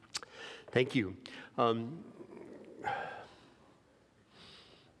Thank you. The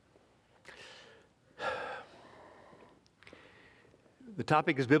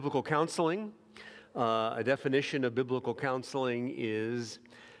topic is biblical counseling. A definition of biblical counseling is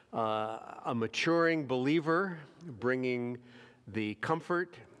a maturing believer bringing the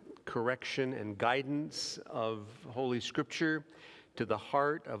comfort, correction, and guidance of Holy Scripture to the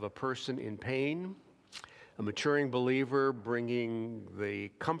heart of a person in pain. A maturing believer bringing the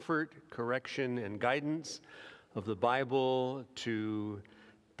comfort, correction, and guidance of the Bible to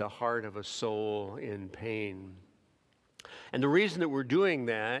the heart of a soul in pain. And the reason that we're doing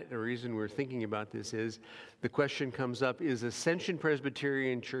that, the reason we're thinking about this is, the question comes up, is Ascension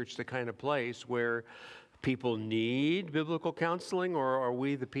Presbyterian Church the kind of place where people need biblical counseling, or are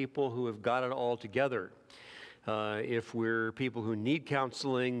we the people who have got it all together? If we're people who need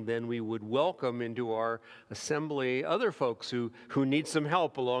counseling, then we would welcome into our assembly other folks who need some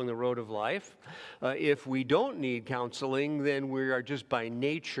help along the road of life. If we don't need counseling, then we are just by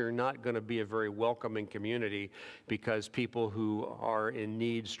nature not going to be a very welcoming community, because people who are in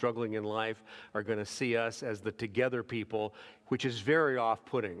need, struggling in life, are going to see us as the together people, which is very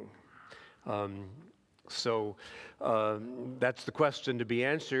off-putting. So that's the question to be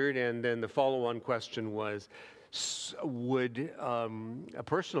answered, and then the follow-on question was, a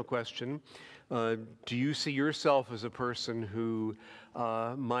personal question, do you see yourself as a person who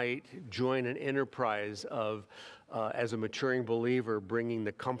might join an enterprise of, as a maturing believer, bringing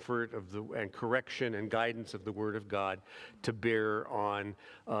the comfort of and correction and guidance of the Word of God to bear on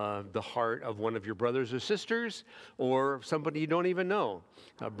the heart of one of your brothers or sisters, or somebody you don't even know,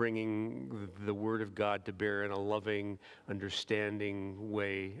 bringing the Word of God to bear in a loving, understanding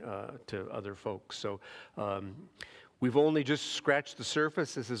way to other folks. So we've only just scratched the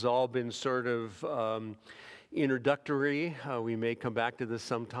surface. This has all been sort of introductory. We may come back to this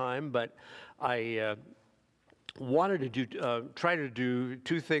sometime, but I wanted to try to do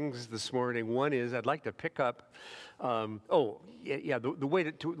two things this morning. One is I'd like to pick up. The way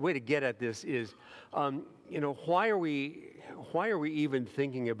to get at this is, why are we even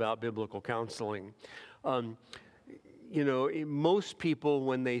thinking about biblical counseling? Most people,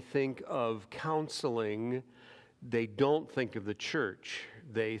 when they think of counseling, they don't think of the church.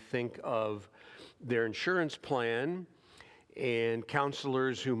 They think of their insurance plan and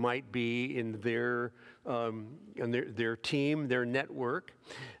counselors who might be in their team, their network,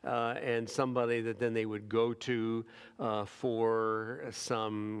 and somebody that then they would go to for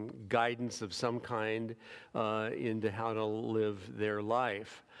some guidance of some kind into how to live their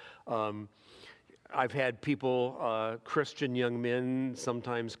life. I've had people, Christian young men,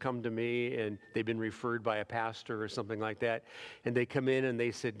 sometimes come to me, and they've been referred by a pastor or something like that, and they come in and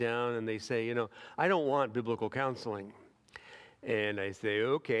they sit down and they say, I don't want biblical counseling. And I say,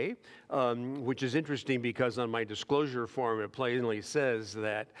 okay, which is interesting because on my disclosure form, it plainly says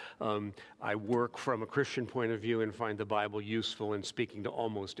that I work from a Christian point of view and find the Bible useful in speaking to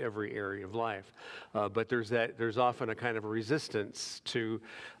almost every area of life. But there's often a kind of a resistance to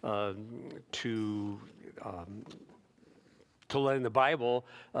letting the Bible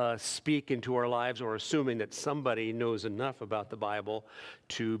speak into our lives, or assuming that somebody knows enough about the Bible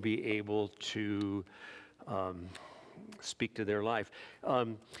to be able to speak to their life.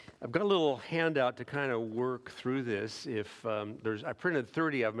 I've got a little handout to kind of work through this. If I printed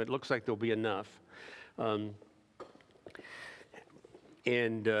 30 of them, it looks like there'll be enough. And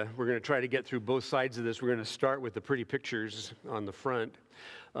we're going to try to get through both sides of this. We're going to start with the pretty pictures on the front.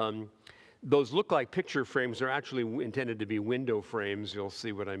 Those look like picture frames. They're actually intended to be window frames. You'll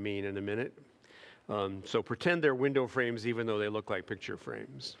see what I mean in a minute. So pretend they're window frames even though they look like picture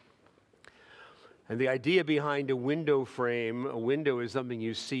frames. And the idea behind a window frame, a window is something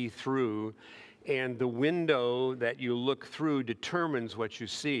you see through, and the window that you look through determines what you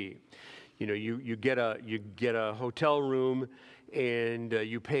see. You get a hotel room, and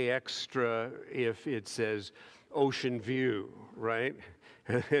you pay extra if it says ocean view, right?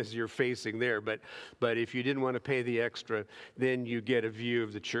 As you're facing there, but if you didn't want to pay the extra, then you get a view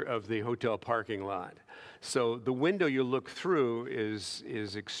of the hotel parking lot. So the window you look through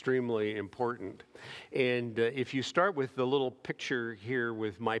is extremely important. And if you start with the little picture here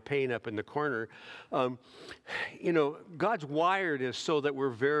with my pain up in the corner, God's wired us so that we're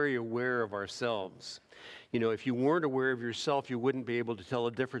very aware of ourselves. If you weren't aware of yourself, you wouldn't be able to tell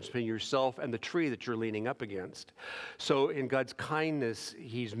the difference between yourself and the tree that you're leaning up against. So in God's kindness,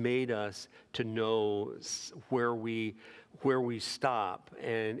 He's made us to know where we stop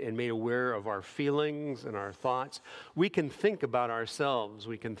and made aware of our feelings and our thoughts. We can think about ourselves.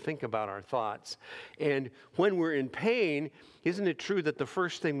 We can think about our thoughts. And when we're in pain, isn't it true that the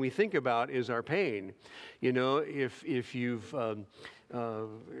first thing we think about is our pain? You know, if you've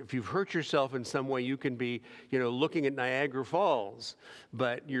hurt yourself in some way, you can be, looking at Niagara Falls,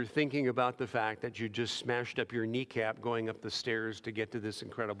 but you're thinking about the fact that you just smashed up your kneecap going up the stairs to get to this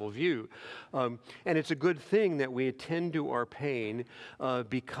incredible view. And it's a good thing that we attend to our pain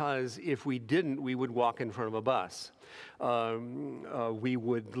because if we didn't, we would walk in front of a bus. We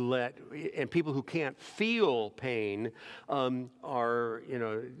would and people who can't feel pain are,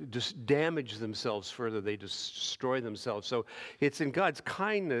 just damage themselves further. They destroy themselves. So it's in God's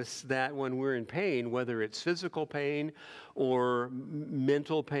kindness that when we're in pain, whether it's physical pain or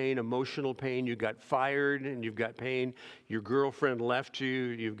mental pain, emotional pain, you got fired and you've got pain, your girlfriend left you,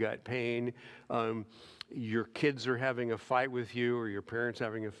 you've got pain, your kids are having a fight with you or your parents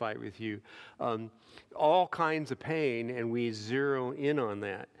having a fight with you, all kinds of pain, and we zero in on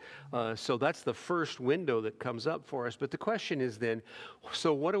that. So that's the first window that comes up for us. But the question is then,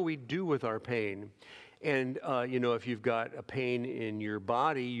 so what do we do with our pain? And, if you've got a pain in your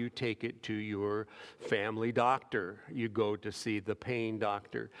body, you take it to your family doctor. You go to see the pain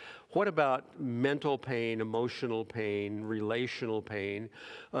doctor. What about mental pain, emotional pain, relational pain?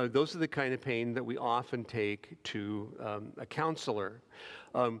 Those are the kind of pain that we often take to a counselor.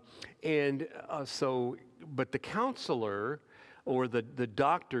 But the counselor or the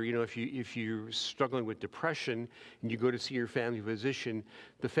doctor, if you're struggling with depression and you go to see your family physician,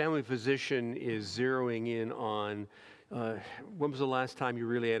 the family physician is zeroing in on when was the last time you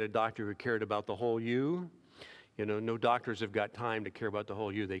really had a doctor who cared about the whole you? No doctors have got time to care about the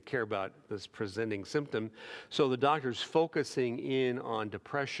whole you. They care about this presenting symptom. So the doctor's focusing in on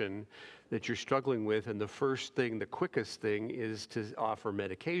depression that you're struggling with, and the quickest thing is to offer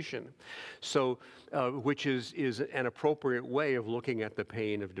medication. So, which is an appropriate way of looking at the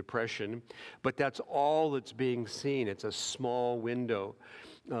pain of depression, but that's all that's being seen. It's a small window.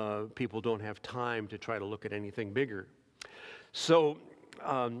 People don't have time to try to look at anything bigger. So,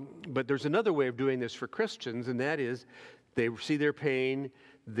 but there's another way of doing this for Christians, and that is they see their pain.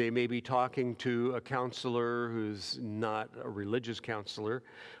 They may be talking to a counselor who's not a religious counselor,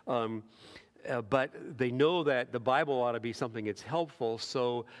 but they know that the Bible ought to be something that's helpful,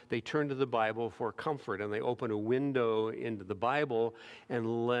 so they turn to the Bible for comfort, and they open a window into the Bible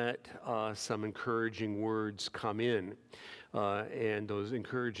and let some encouraging words come in. And those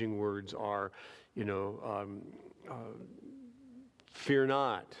encouraging words are, fear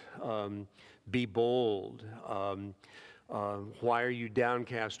not, be bold, why are you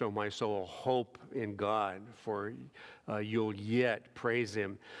downcast, O my soul? Hope in God, for you'll yet praise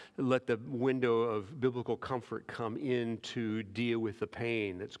Him. Let the window of biblical comfort come in to deal with the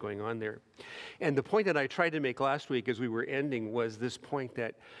pain that's going on there. And the point that I tried to make last week as we were ending was this point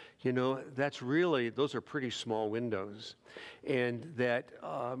that, those are pretty small windows. And that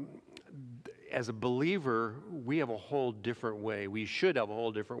as a believer, we have a whole different way. We should have a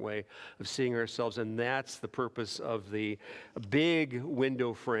whole different way of seeing ourselves, and that's the purpose of the big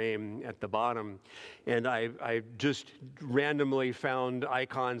window frame at the bottom. And I just randomly found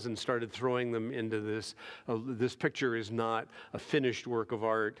icons and started throwing them into this. This picture is not a finished work of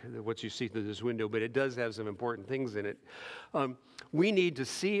art, what you see through this window, but it does have some important things in it. We need to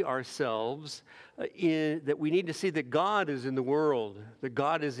see ourselves that we need to see that God is in the world, that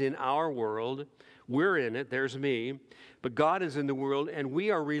God is in our world. We're in it, there's me, but God is in the world, and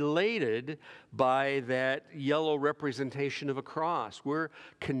we are related by that yellow representation of a cross. We're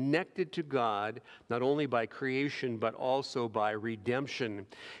connected to God, not only by creation, but also by redemption.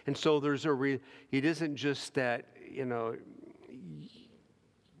 And so it isn't just that,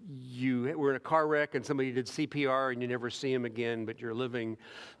 you were in a car wreck and somebody did CPR and you never see him again, but you're living.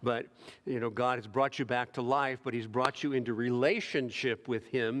 But, God has brought you back to life, but He's brought you into relationship with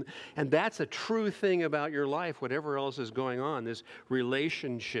Him. And that's a true thing about your life. Whatever else is going on, this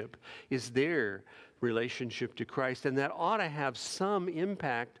relationship is there. Relationship to Christ. And that ought to have some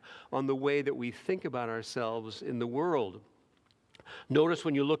impact on the way that we think about ourselves in the world. Notice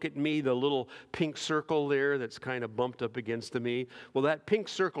when you look at me, the little pink circle there that's kind of bumped up against me. Well, that pink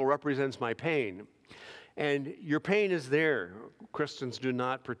circle represents my pain. And your pain is there. Christians do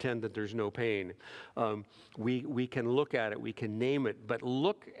not pretend that there's no pain. We can look at it, we can name it, but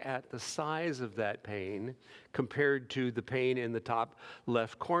look at the size of that pain compared to the pain in the top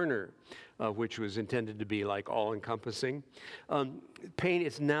left corner, which was intended to be like all-encompassing. Pain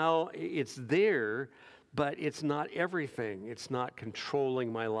is now, it's there, but it's not everything. It's not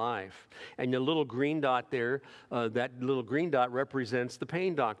controlling my life. And the little green dot there, that little green dot represents the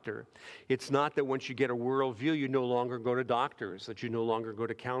pain doctor. It's not that once you get a worldview, you no longer go to doctors, that you no longer go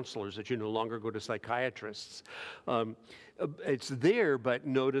to counselors, that you no longer go to psychiatrists. It's there, but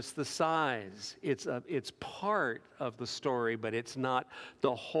notice the size. It's part of the story, but it's not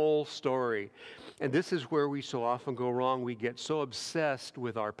the whole story. And this is where we so often go wrong. We get so obsessed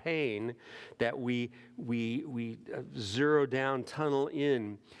with our pain that we zero down, tunnel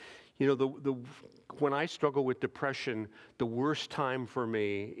in. You know, when I struggle with depression, the worst time for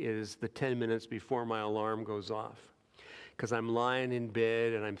me is the 10 minutes before my alarm goes off. Because I'm lying in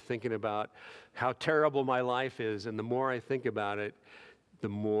bed and I'm thinking about how terrible my life is. And the more I think about it, the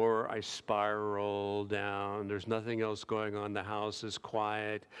more I spiral down. There's nothing else going on. The house is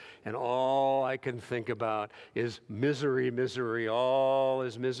quiet. And all I can think about is misery, misery. All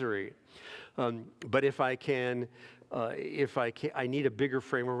is misery. But if I need a bigger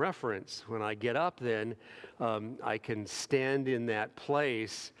frame of reference. When I get up then, I can stand in that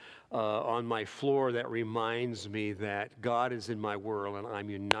place on my floor that reminds me that God is in my world and I'm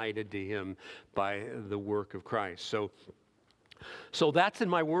united to Him by the work of Christ. So that's in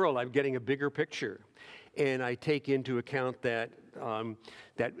my world. I'm getting a bigger picture. And I take into account that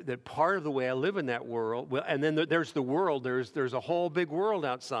part of the way I live in that world, well, and then there's the world. There's a whole big world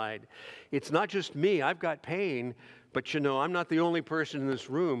outside. It's not just me. I've got pain, but you know, I'm not the only person in this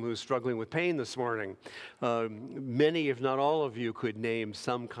room who's struggling with pain this morning. Many, if not all of you, could name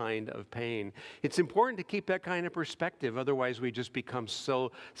some kind of pain. It's important to keep that kind of perspective. Otherwise, we just become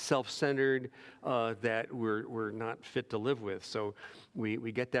so self-centered that we're not fit to live with. So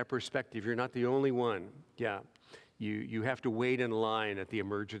we get that perspective. You're not the only one. Yeah. You have to wait in line at the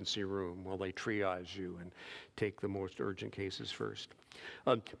emergency room while they triage you and take the most urgent cases first.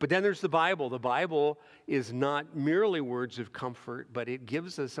 But then there's the Bible. The Bible is not merely words of comfort, but it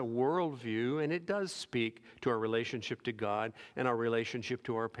gives us a worldview, and it does speak to our relationship to God and our relationship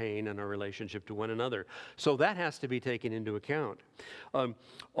to our pain and our relationship to one another. So that has to be taken into account.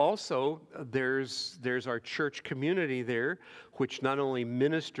 Also, there's our church community there, which not only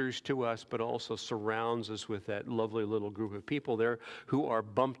ministers to us, but also surrounds us with that lovely little group of people there who are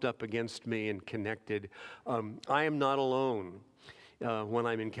bumped up against me and connected. I am not alone. When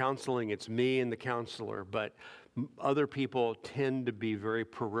I'm in counseling, it's me and the counselor, but other people tend to be very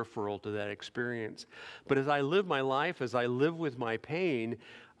peripheral to that experience. But as I live my life, as I live with my pain,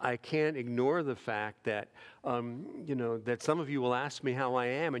 I can't ignore the fact that, that some of you will ask me how I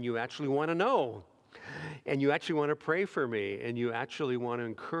am, and you actually want to know. And you actually want to pray for me, and you actually want to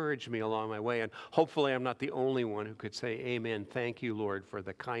encourage me along my way. And hopefully I'm not the only one who could say, amen, thank you, Lord, for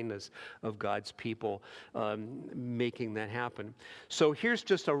the kindness of God's people making that happen. So here's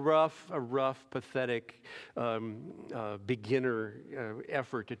just a rough, pathetic beginner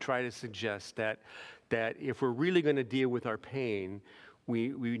effort to try to suggest that if we're really going to deal with our pain,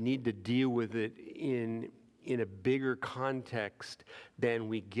 we need to deal with it in a bigger context than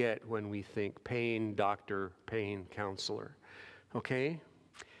we get when we think pain doctor, pain counselor. Okay?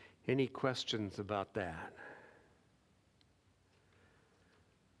 Any questions about that?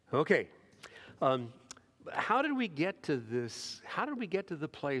 Okay. How did we get to this? How did we get to the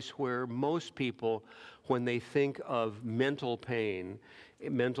place where most people, when they think of mental pain,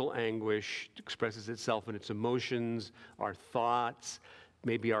 mental anguish expresses itself in its emotions, our thoughts,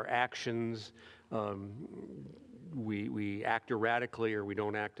 maybe our actions, we act erratically or we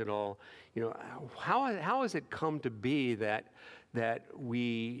don't act at all. You know, how has it come to be that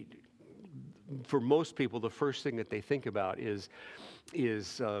we, for most people, the first thing that they think about is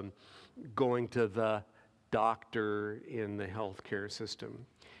going to the doctor in the healthcare system,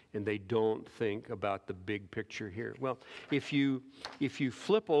 and they don't think about the big picture here? Well, if you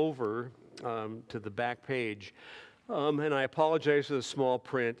flip over to the back page. And I apologize for the small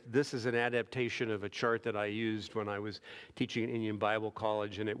print. This is an adaptation of a chart that I used when I was teaching at Indian Bible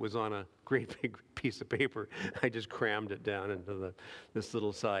College, and it was on a great big piece of paper. I just crammed it down into this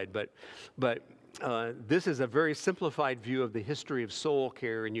little side. But this is a very simplified view of the history of soul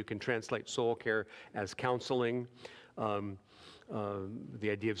care, and you can translate soul care as counseling. The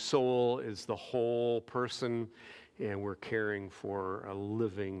idea of soul is the whole person, and we're caring for a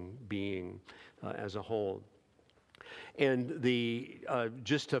living being as a whole. And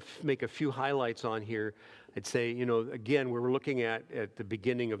just to make a few highlights on here, I'd say, again, we're looking at the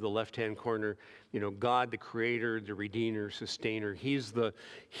beginning of the left-hand corner, God, the creator, the redeemer, sustainer. He's who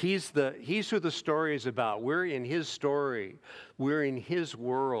the story is about. We're in His story. We're in His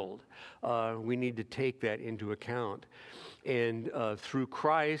world. We need to take that into account. And through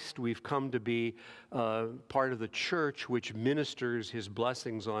Christ, we've come to be part of the church which ministers his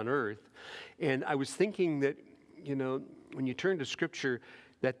blessings on earth. And I was thinking that, when you turn to Scripture,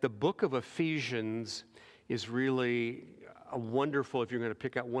 that the book of Ephesians is really a wonderful, if you're going to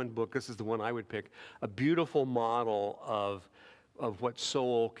pick out one book, this is the one I would pick, a beautiful model of what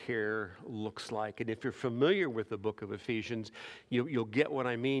soul care looks like. And if you're familiar with the book of Ephesians, you'll get what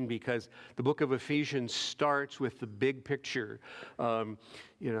I mean, because the book of Ephesians starts with the big picture.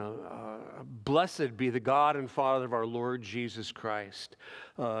 Blessed be the God and Father of our Lord Jesus Christ.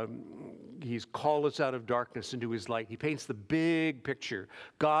 He's called us out of darkness into his light. He paints the big picture.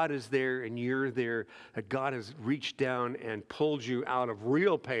 God is there and you're there. God has reached down and pulled you out of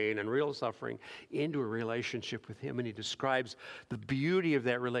real pain and real suffering into a relationship with him. And he describes the beauty of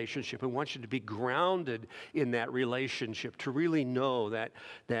that relationship and wants you to be grounded in that relationship, to really know that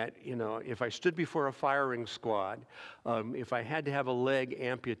if I stood before a firing squad, if I had to have a leg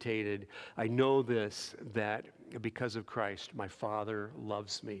amputated, I know this, that because of Christ, my Father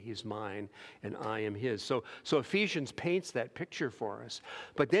loves me. He's mine, and I am his. So Ephesians paints that picture for us.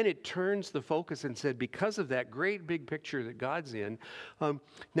 But then it turns the focus and said, because of that great big picture that God's in,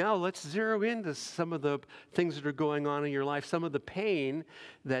 now let's zero into some of the things that are going on in your life, some of the pain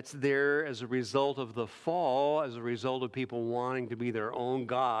that's there as a result of the fall, as a result of people wanting to be their own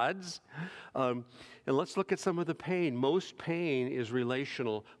gods. And let's look at some of the pain. Most pain is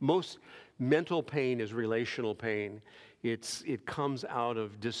relational. Most mental pain is relational pain. It comes out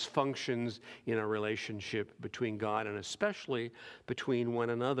of dysfunctions in a relationship between God and especially between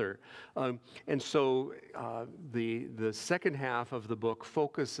one another. And so the second half of the book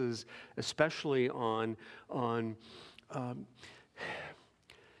focuses especially on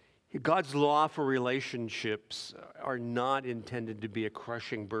God's law for relationships are not intended to be a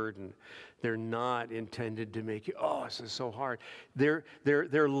crushing burden. They're not intended to make you, this is so hard. They're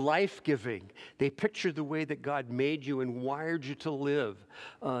life-giving. They picture the way that God made you and wired you to live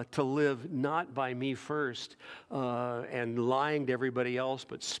not by me first and lying to everybody else,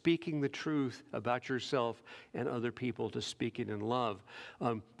 but speaking the truth about yourself and other people, to speak it in love.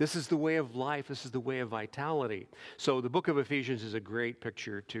 This is the way of life. This is the way of vitality. So the book of Ephesians is a great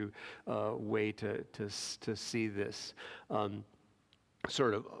picture way to see this.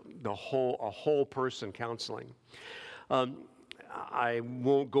 Sort of a whole person counseling. I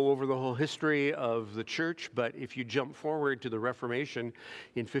won't go over the whole history of the church, but if you jump forward to the Reformation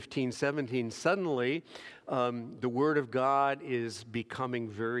in 1517, suddenly the Word of God is becoming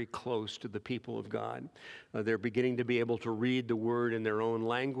very close to the people of God. They're beginning to be able to read the Word in their own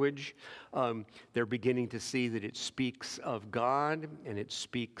language. They're beginning to see that it speaks of God and it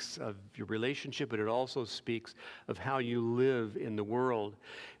speaks of your relationship, but it also speaks of how you live in the world.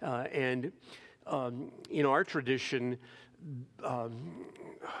 In our tradition,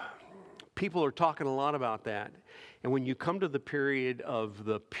 people are talking a lot about that. And when you come to the period of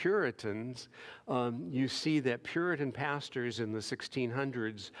the Puritans, you see that Puritan pastors in the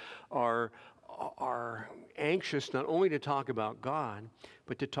 1600s are anxious not only to talk about God,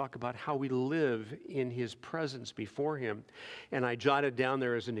 but to talk about how we live in his presence before him. And I jotted down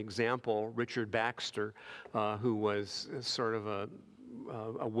there as an example Richard Baxter, who was sort of a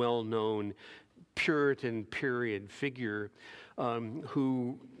well-known Puritan period figure,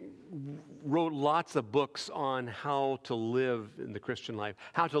 who wrote lots of books on how to live in the Christian life,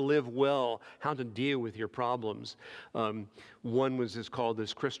 how to live well, how to deal with your problems. One is called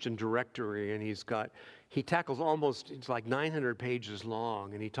this Christian Directory, and he tackles almost, it's like 900 pages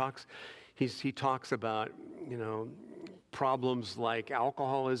long, and he talks about, problems like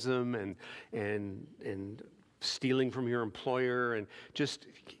alcoholism and stealing from your employer, and just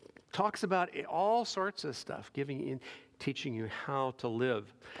talks about all sorts of stuff, teaching you how to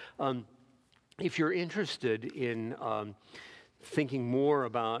live. If you're interested in thinking more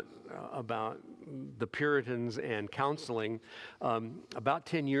about the Puritans and counseling, about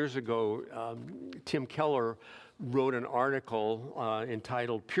 10 years ago, Tim Keller wrote an article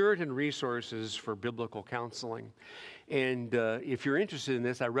entitled Puritan Resources for Biblical Counseling. And if you're interested in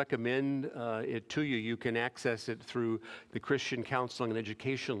this, I recommend it to you. You can access it through the Christian Counseling and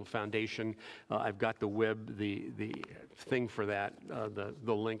Educational Foundation. I've got the thing for that,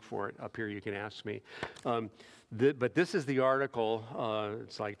 the link for it up here. You can ask me. But this is the article,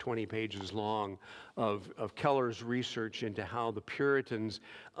 it's like 20 pages long, of Keller's research into how the Puritans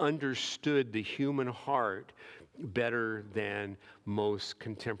understood the human heart better than most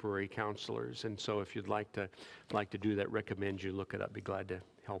contemporary counselors. And so if you'd like to do that, recommend you look it up. Be glad to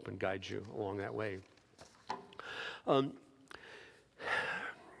help and guide you along that way.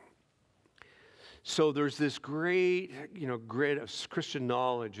 So there's this great, grid of Christian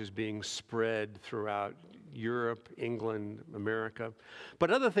knowledge is being spread throughout Europe, England, America. But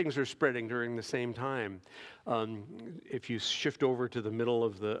other things are spreading during the same time. If you shift over to the middle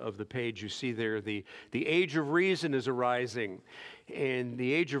of the page, you see there the age of reason is arising. And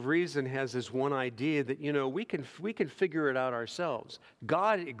the age of reason has this one idea that, we can figure it out ourselves.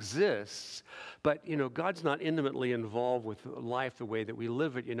 God exists, but, God's not intimately involved with life the way that we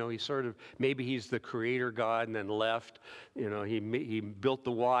live it. Maybe he's the creator God and then left. He built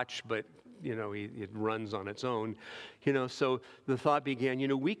the watch, but it runs on its own. So the thought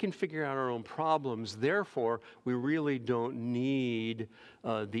began, we can figure out our own problems. Therefore, we really don't need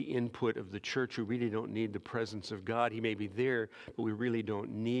the input of the church. We really don't need the presence of God. He may be there, but we really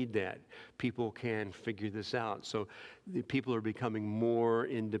don't need that. People can figure this out. So the people are becoming more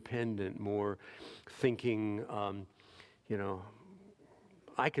independent, more thinking,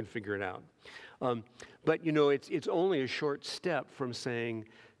 I can figure it out. But, it's only a short step from saying,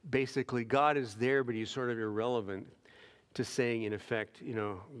 basically, God is there, but he's sort of irrelevant, to saying, in effect,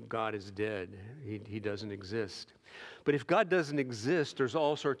 God is dead. He doesn't exist. But if God doesn't exist, there's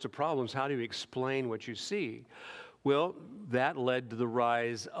all sorts of problems. How do you explain what you see? Well, that led to the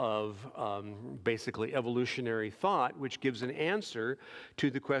rise of basically evolutionary thought, which gives an answer to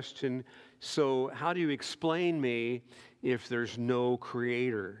the question, so how do you explain me if there's no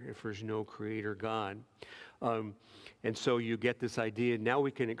creator, if there's no creator God? And so you get this idea, now we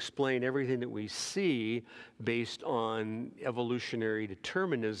can explain everything that we see based on evolutionary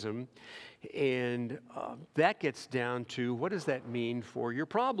determinism. And that gets down to, what does that mean for your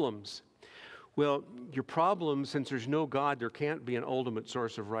problems? Well, your problems, since there's no God, there can't be an ultimate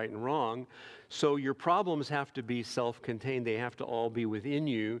source of right and wrong. So your problems have to be self-contained. They have to all be within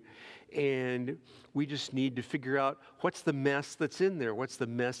you. And we just need to figure out, what's the mess that's in there? What's the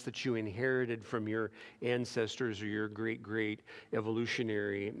mess that you inherited from your ancestors or your great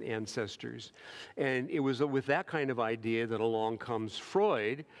evolutionary ancestors? And it was with that kind of idea that along comes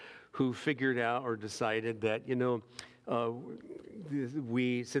Freud, who figured out or decided that,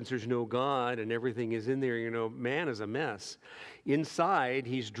 since there's no God and everything is in there, man is a mess. Inside,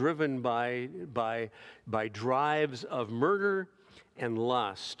 he's driven by drives of murder and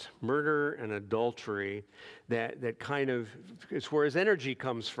lust, murder and adultery, that kind of, it's where his energy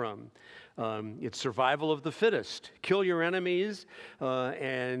comes from. It's survival of the fittest. Kill your enemies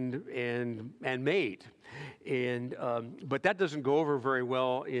and mate. But that doesn't go over very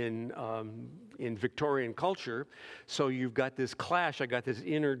well in Victorian culture. So you've got this clash. I got this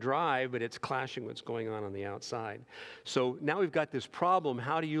inner drive, but it's clashing what's going on the outside. So now we've got this problem.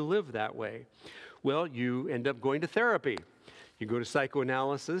 How do you live that way? Well, you end up going to therapy. You go to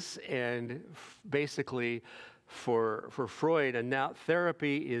psychoanalysis, and basically for Freud, and now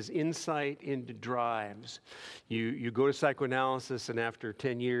therapy is insight into drives. You go to psychoanalysis, and after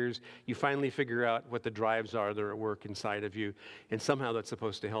 10 years, you finally figure out what the drives are that are at work inside of you, and somehow that's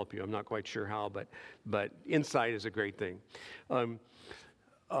supposed to help you. I'm not quite sure how, but insight is a great thing.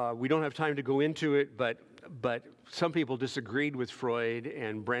 We don't have time to go into it, but some people disagreed with Freud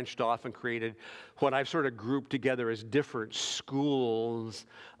and branched off and created what I've sort of grouped together as different schools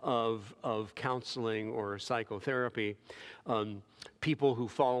of counseling or psychotherapy. People who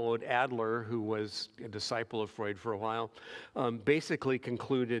followed Adler, who was a disciple of Freud for a while, basically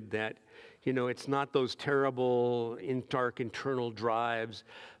concluded that, it's not those terrible dark internal drives,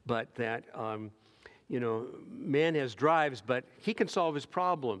 but that man has drives, but he can solve his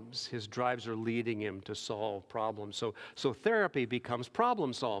problems. His drives are leading him to solve problems. So therapy becomes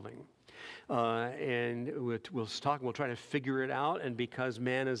problem solving. And we'll try to figure it out. And because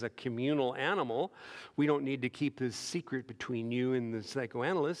man is a communal animal, we don't need to keep this secret between you and the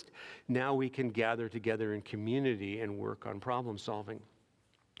psychoanalyst. Now we can gather together in community and work on problem solving.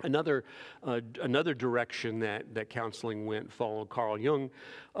 Another direction that counseling went followed Carl Jung,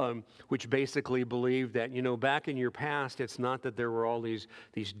 which basically believed that, back in your past, it's not that there were all these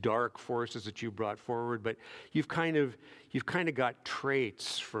dark forces that you brought forward, but you've kind of got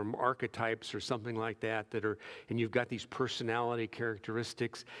traits from archetypes or something like that and you've got these personality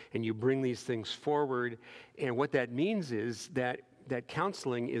characteristics, and you bring these things forward. And what that means is that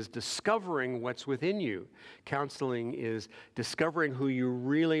counseling is discovering what's within you. Counseling is discovering who you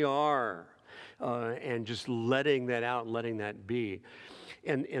really are, and just letting that out and letting that be.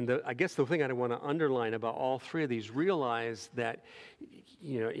 And I guess the thing I want to underline about all three of these, realize that,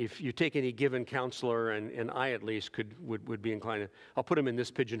 if you take any given counselor, and I at least would be inclined to, I'll put them in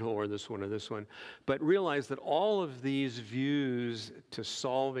this pigeonhole or this one, but realize that all of these views to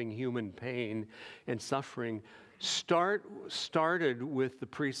solving human pain and suffering started with the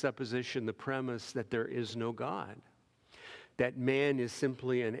presupposition, the premise that there is no God, that man is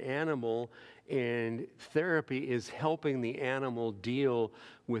simply an animal, and therapy is helping the animal deal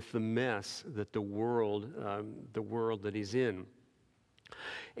with the mess that the world that he's in.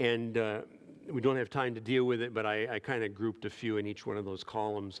 And we don't have time to deal with it, but I kind of grouped a few in each one of those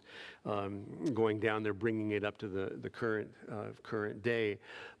columns, going down there, bringing it up to the current day.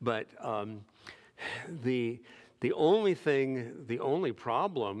 But the only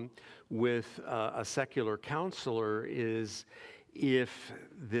problem with a secular counselor is if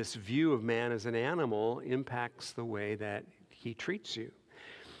this view of man as an animal impacts the way that he treats you.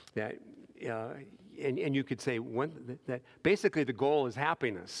 That and you could say that basically the goal is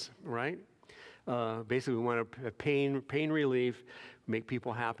happiness, right? Basically, we want to have pain relief, make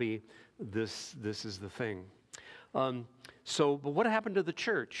people happy. This is the thing. But what happened to the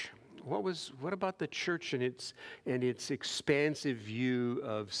church? What about the church and its expansive view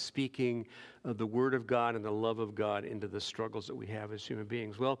of speaking the Word of God and the love of God into the struggles that we have as human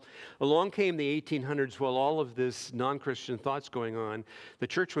beings? Well, along came the 1800s while all of this non-Christian thought's going on. The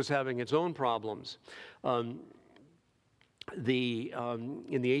church was having its own problems. In the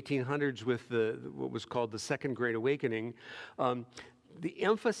 1800s with what was called the Second Great Awakening, the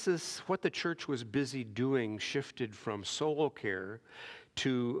emphasis, what the church was busy doing, shifted from soul care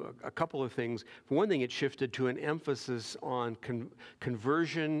to a couple of things. For one thing, it shifted to an emphasis on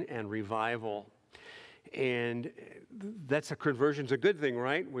conversion and revival. And conversion's a good thing,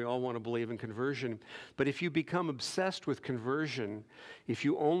 right? We all want to believe in conversion. But if you become obsessed with conversion, if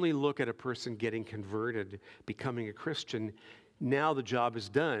you only look at a person getting converted, becoming a Christian, now the job is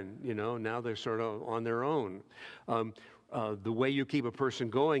done. Now they're sort of on their own. The way you keep a person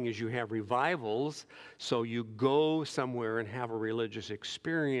going is you have revivals, so you go somewhere and have a religious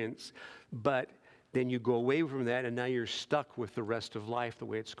experience, but then you go away from that, and now you're stuck with the rest of life the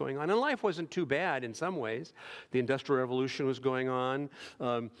way it's going on. And life wasn't too bad in some ways. The Industrial Revolution was going on,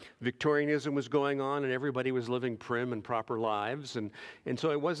 Victorianism was going on, and everybody was living prim and proper lives, and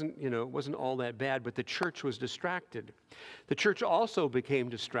so it wasn't all that bad. But the church was distracted. The church also became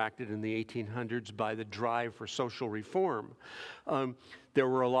distracted in the 1800s by the drive for social reform. There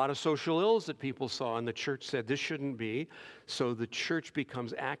were a lot of social ills that people saw, and the church said this shouldn't be. So the church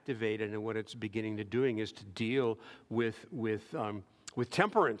becomes activated, and what it's beginning to doing is to deal with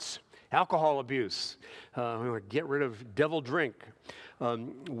temperance, alcohol abuse, get rid of devil drink,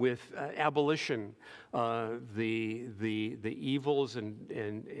 with abolition, the evils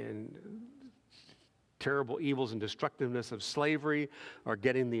and terrible evils and destructiveness of slavery are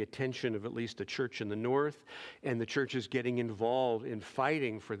getting the attention of at least the church in the North, and the church is getting involved in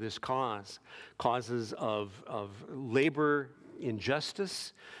fighting for this causes of labor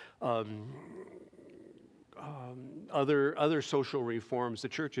injustice, other social reforms. The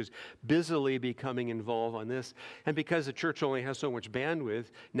church is busily becoming involved on this, and because the church only has so much bandwidth,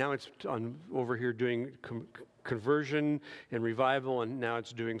 now it's over here doing conversion and revival, and now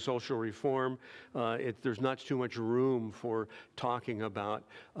it's doing social reform. There's not too much room for talking about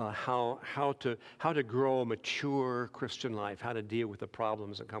how to grow a mature Christian life, how to deal with the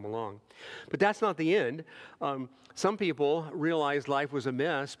problems that come along. But that's not the end. Some people realized life was a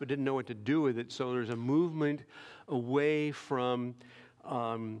mess but didn't know what to do with it, so there's a movement away from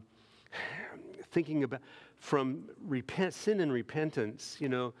thinking about sin and repentance.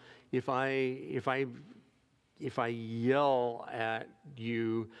 If I yell at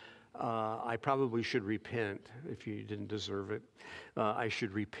you, I probably should repent if you didn't deserve it. I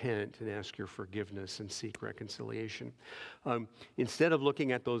should repent and ask your forgiveness and seek reconciliation. Instead of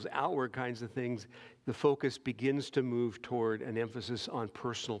looking at those outward kinds of things, the focus begins to move toward an emphasis on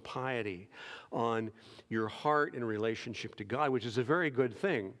personal piety, on your heart in relationship to God, which is a very good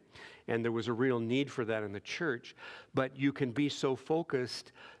thing. And there was a real need for that in the church. But you can be so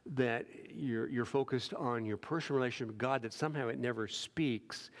focused that you're focused on your personal relationship with God that somehow it never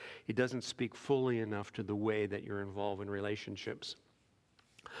speaks. It doesn't speak fully enough to the way that you're involved in relationships.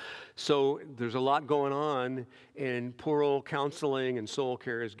 So there's a lot going on, and poor old counseling and soul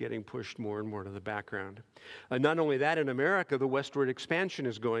care is getting pushed more and more to the background. Not only that, in America, the westward expansion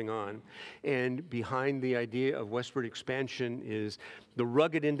is going on, and behind the idea of westward expansion is the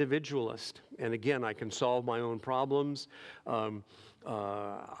rugged individualist. And again, I can solve my own problems. I'm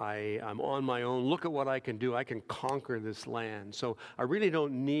on my own. Look at what I can do. I can conquer this land. So I really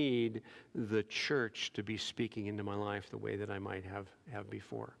don't need the church to be speaking into my life the way that I might have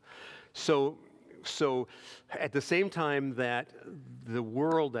before. So So at the same time that the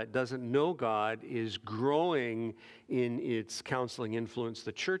world that doesn't know God is growing in its counseling influence,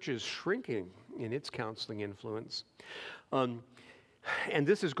 the church is shrinking in its counseling influence. And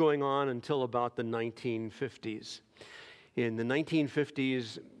this is going on until about the 1950s. In the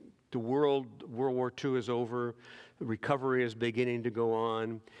 1950s, World War II is over. Recovery is beginning to go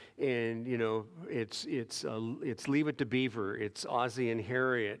on, and it's Leave It to Beaver. It's Ozzie and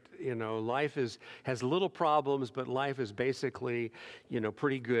Harriet. Life has little problems, but life is basically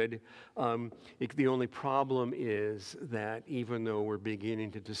pretty good. The only problem is that even though we're beginning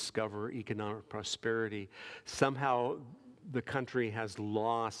to discover economic prosperity, somehow the country has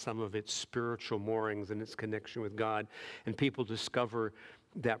lost some of its spiritual moorings and its connection with God, and people discover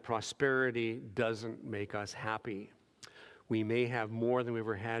that prosperity doesn't make us happy. We may have more than we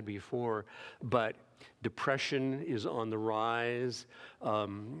ever had before, but depression is on the rise.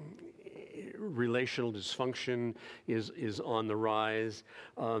 Relational dysfunction is on the rise.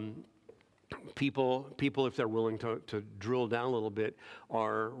 People, if they're willing to drill down a little bit,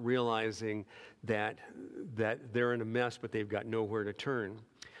 are realizing that they're in a mess, but they've got nowhere to turn.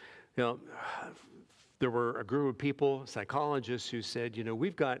 There were a group of people, psychologists, who said,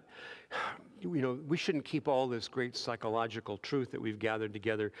 we shouldn't keep all this great psychological truth that we've gathered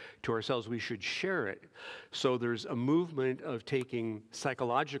together to ourselves. We should share it. So there's a movement of taking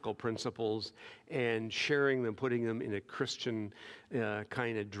psychological principles and sharing them, putting them in a Christian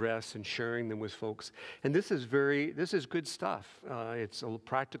kind of dress and sharing them with folks. And this is good stuff. It's a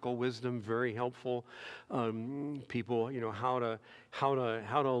practical wisdom, very helpful. People, how to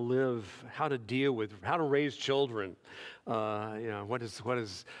live, how to deal with, how to raise children. What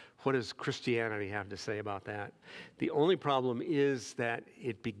does Christianity have to say about that? The only problem is that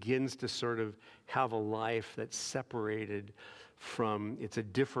it begins to sort of have a life that's separated from, it's a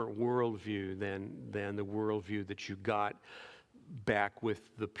different worldview than the worldview that you got back with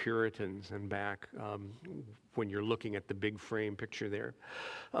the Puritans and back when you're looking at the big frame picture there.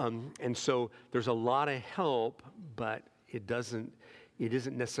 And so there's a lot of help, but it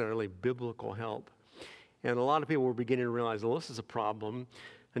isn't necessarily biblical help. And a lot of people were beginning to realize, well, this is a problem.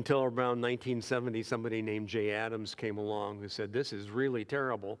 Until around 1970, somebody named Jay Adams came along who said, this is really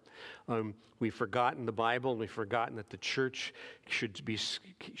terrible. We've forgotten the Bible, and we've forgotten that the church should be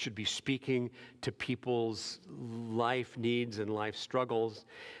speaking to people's life needs and life struggles.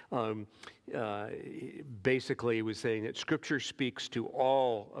 Basically, he was saying that Scripture speaks to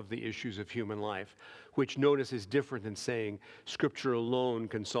all of the issues of human life, which, notice, is different than saying Scripture alone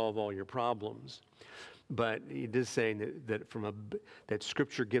can solve all your problems. But it is saying that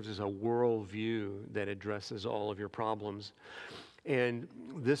Scripture gives us a worldview that addresses all of your problems. And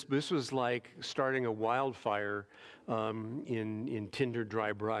this was like starting a wildfire in tinder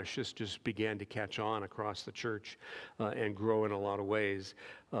dry brush. This just began to catch on across the church and grow in a lot of ways.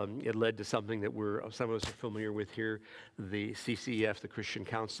 It led to something that some of us are familiar with here, the CCEF, the Christian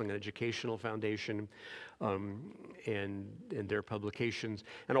Counseling and Educational Foundation, and their publications,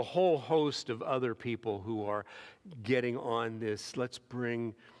 and a whole host of other people who are getting on this. Let's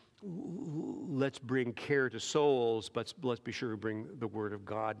bring care to souls, but let's be sure to bring the Word of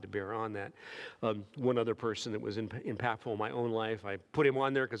God to bear on that. One other person that was impactful in my own life, I put him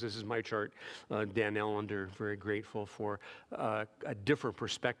on there because this is my chart, Dan Ellender, very grateful for a different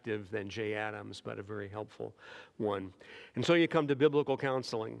perspective than Jay Adams, but a very helpful one. And so you come to biblical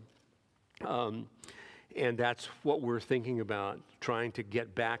counseling. And that's what we're thinking about, trying to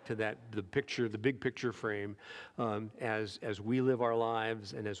get back to the big picture frame, as we live our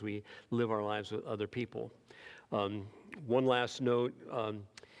lives and as we live our lives with other people. One last note,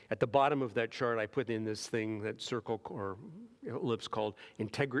 at the bottom of that chart, I put in this thing, that circle or ellipse called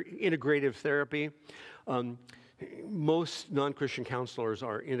integrative therapy. Most non-Christian counselors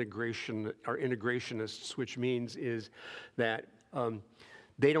are integrationists, which means is that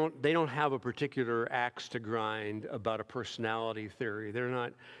they don't have a particular axe to grind about a personality theory.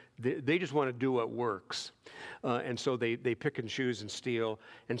 They just want to do what works, and so they pick and choose and steal.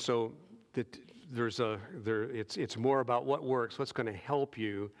 And so it's more about what works, what's going to help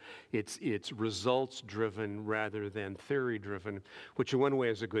you. It's results driven rather than theory driven, which in one way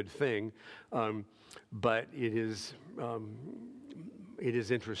is a good thing, but it is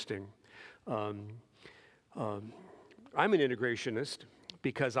interesting. I'm an integrationist,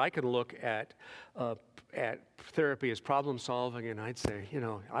 because I can look at therapy as problem solving, and I'd say,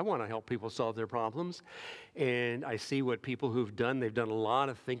 I want to help people solve their problems. And I see what people who've done. They've done a lot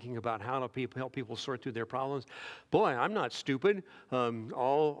of thinking about how to help people sort through their problems. Boy, I'm not stupid.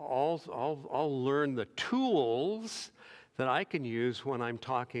 I'll learn the tools that I can use when I'm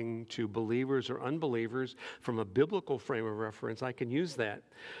talking to believers or unbelievers from a biblical frame of reference. I can use that.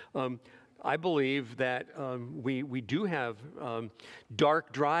 I believe that we do have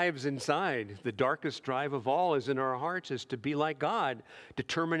dark drives inside. The darkest drive of all is in our hearts, is to be like God,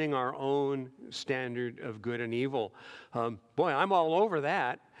 determining our own standard of good and evil. Boy, I'm all over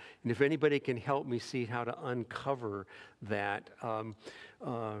that. And if anybody can help me see how to uncover that,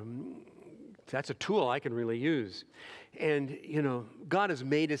 that's a tool I can really use. And, God has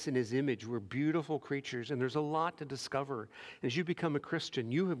made us in His image. We're beautiful creatures, and there's a lot to discover. As you become a Christian,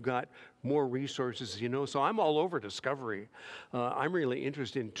 you have got more resources, So I'm all over discovery. I'm really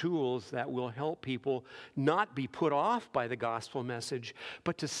interested in tools that will help people not be put off by the gospel message,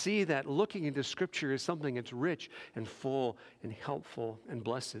 but to see that looking into Scripture is something that's rich and full and helpful and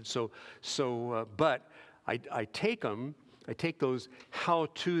blessed. But I take them. I take those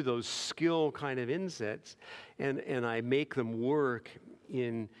how-to, those skill kind of insets, and I make them work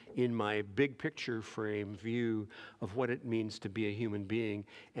in my big picture frame view of what it means to be a human being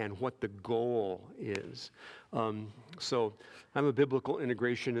and what the goal is. So I'm a biblical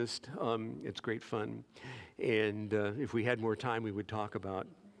integrationist. It's great fun. And if we had more time, we would talk about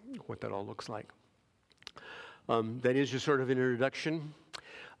what that all looks like. That is just sort of an introduction.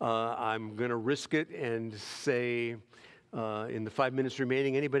 I'm going to risk it and say, in the 5 minutes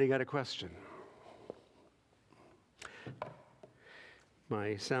remaining, anybody got a question?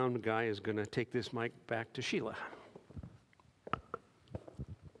 My sound guy is going to take this mic back to Sheila.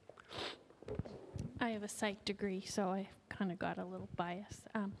 I have a psych degree, so I kind of got a little bias.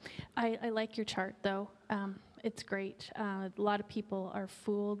 I like your chart, though. It's great. A lot of people are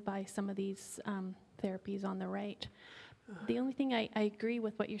fooled by some of these therapies on the right. The only thing I agree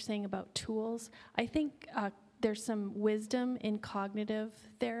with what you're saying about tools, I think there's some wisdom in cognitive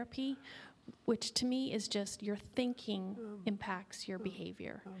therapy, which to me is just your thinking impacts your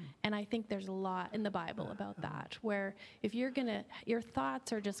behavior. And I think there's a lot in the Bible about that, where if your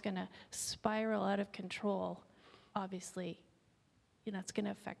thoughts are just gonna spiral out of control, obviously, it's gonna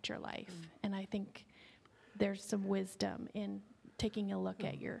affect your life. And I think there's some wisdom in taking a look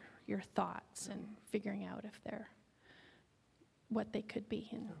at your thoughts and figuring out if they're what they could be,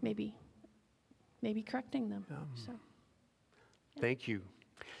 and maybe correcting them. Thank you.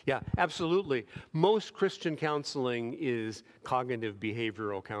 Yeah, absolutely. Most Christian counseling is cognitive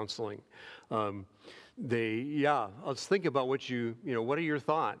behavioral counseling. Let's think about what what are your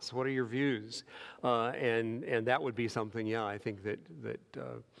thoughts? What are your views? And that would be something, I think that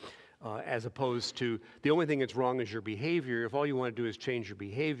as opposed to the only thing that's wrong is your behavior. If all you want to do is change your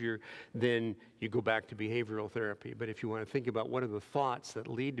behavior, then you go back to behavioral therapy. But if you want to think about what are the thoughts that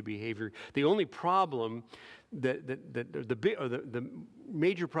lead to behavior, the only problem the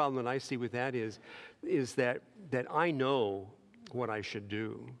major problem that I see with that is that I know what I should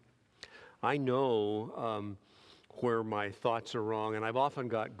do. I know where my thoughts are wrong, and I've often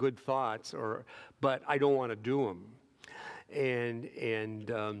got good thoughts, but I don't want to do them.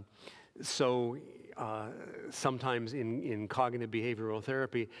 So sometimes in cognitive behavioral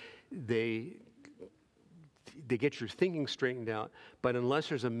therapy, they get your thinking straightened out, but unless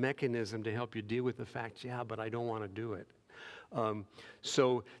there's a mechanism to help you deal with the fact, but I don't want to do it.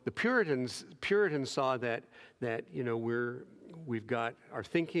 So the Puritans saw that we've got our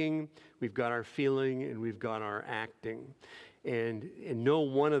thinking, we've got our feeling, and we've got our acting, and no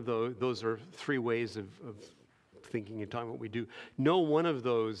one of those are three ways of thinking and talking what we do. No one of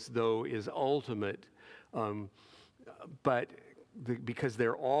those, though, is ultimate, because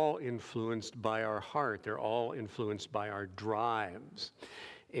they're all influenced by our heart. They're all influenced by our drives.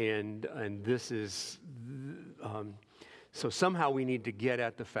 And this is, so somehow we need to get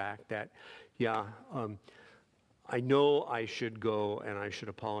at the fact that, I know I should go and I should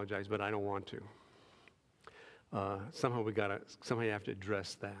apologize, but I don't want to. Somehow you have to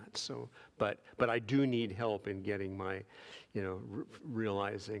address that. So, but I do need help in getting my,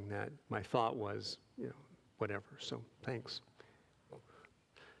 realizing that my thought was, whatever. So thanks.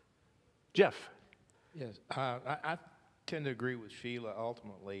 Jeff. Yes, I tend to agree with Sheila.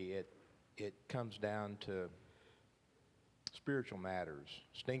 Ultimately, it comes down to spiritual matters,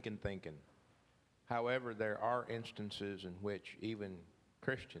 stinking thinking. However, there are instances in which even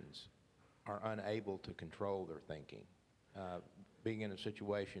Christians are unable to control their thinking. Being in a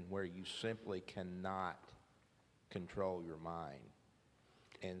situation where you simply cannot control your mind.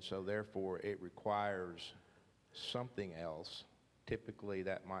 And so therefore it requires something else. Typically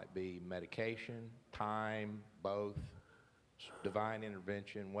that might be medication, time, both, divine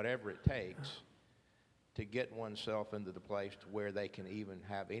intervention, whatever it takes to get oneself into the place to where they can even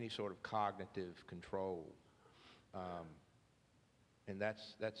have any sort of cognitive control. And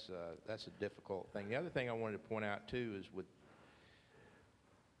that's a difficult thing. The other thing I wanted to point out too is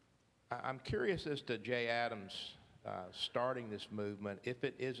I'm curious as to Jay Adams starting this movement, if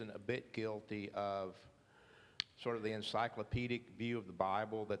it isn't a bit guilty of sort of the encyclopedic view of the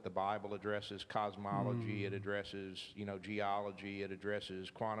Bible, that the Bible addresses cosmology, it addresses, geology, it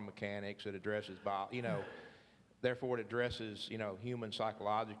addresses quantum mechanics, it addresses, therefore it addresses, human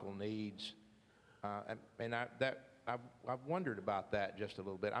psychological needs. I've wondered about that just a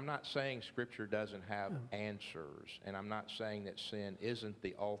little bit. I'm not saying Scripture doesn't have answers, and I'm not saying that sin isn't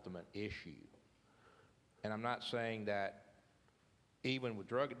the ultimate issue. And I'm not saying that even with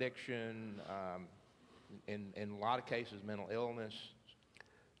drug addiction, in a lot of cases, mental illness,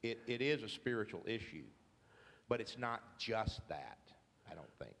 it is a spiritual issue. But it's not just that, I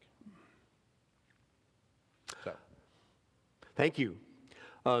don't think. So. Thank you.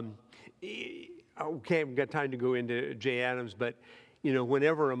 Okay, we've got time to go into Jay Adams, but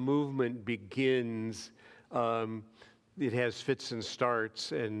whenever a movement begins, it has fits and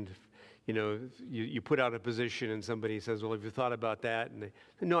starts, and you put out a position and somebody says, well, have you thought about that? And they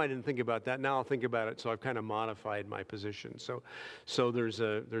say, no, I didn't think about that. Now I'll think about it. So I've kind of modified my position. So there's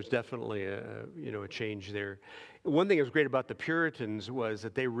definitely a change there. One thing that was great about the Puritans was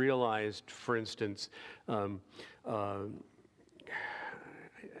that they realized, for instance, I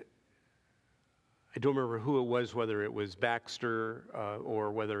don't remember who it was, whether it was Baxter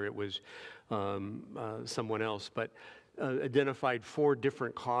or whether it was someone else, but identified 4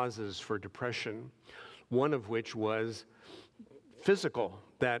 different causes for depression, one of which was physical,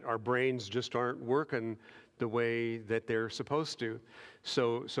 that our brains just aren't working the way that they're supposed to.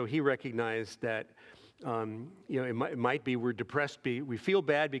 So he recognized that it might be we're depressed, we feel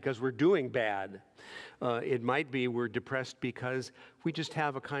bad because we're doing bad. It might be we're depressed because we just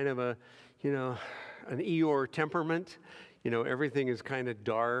have a kind of an Eeyore temperament. Everything is kind of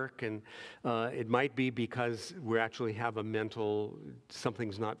dark, and it might be because we actually have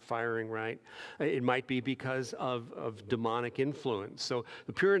something's not firing right. It might be because of demonic influence. So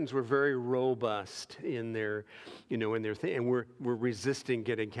the Puritans were very robust in their thing, and we're resisting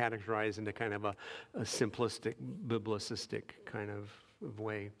getting categorized into kind of a simplistic, biblicistic kind of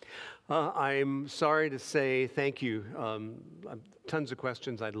way. I'm sorry to say thank you. Tons of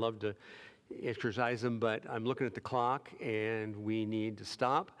questions. I'd love to exercise them, but I'm looking at the clock and we need to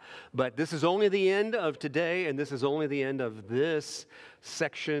stop. But this is only the end of today, and this is only the end of this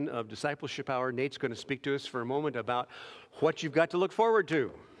section of Discipleship Hour. Nate's going to speak to us for a moment about what you've got to look forward to.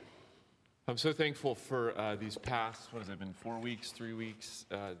 I'm so thankful for these past, 4 weeks, 3 weeks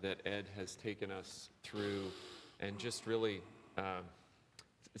that Ed has taken us through, and just really,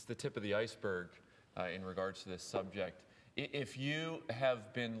 it's the tip of the iceberg in regards to this subject. If you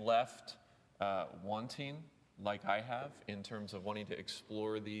have been left wanting, like I have, in terms of wanting to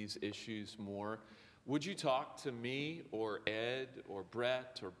explore these issues more, would you talk to me or Ed or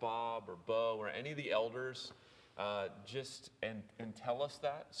Brett or Bob or Bo or any of the elders and tell us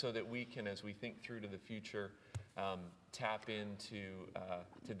that, so that we can, as we think through to the future, tap into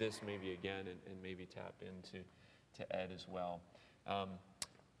to this maybe again, and maybe tap into Ed as well.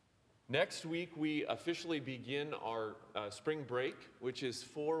 Next week, we officially begin our spring break, which is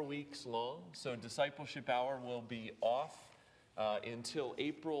 4 weeks long. So Discipleship Hour will be off until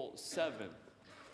April 7th.